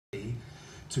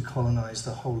to colonize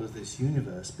the whole of this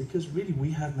universe, because really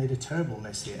we have made a terrible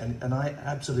mess here, and I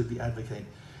absolutely advocate.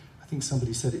 I think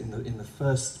somebody said it in the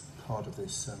first part of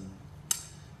this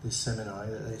this seminar.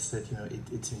 They said, you know,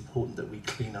 it's important that we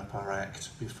clean up our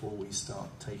act before we start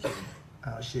taking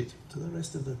our shit to the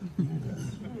rest of the universe.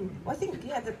 I think,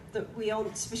 yeah, that we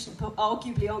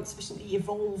arguably aren't sufficiently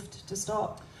evolved to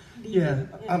start. Yeah,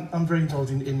 I'm very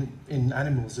involved in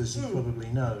animals, as you probably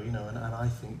know, you know, and I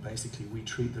think basically we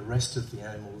treat the rest of the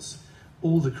animals,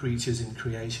 all the creatures in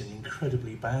creation,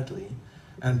 incredibly badly,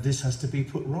 and this has to be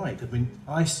put right. I mean,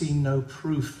 I see no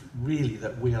proof really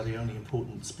that we are the only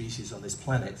important species on this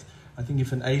planet. I think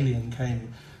if an alien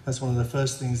came, that's one of the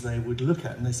first things they would look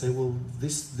at, and they say, well,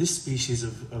 this species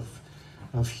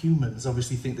of humans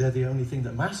obviously think they're the only thing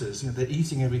that matters. You know, they're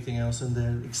eating everything else and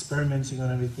they're experimenting on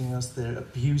everything else. They're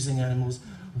abusing animals.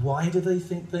 Why do they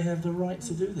think they have the right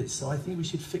to do this? So I think we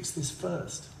should fix this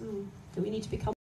first. Do we need to become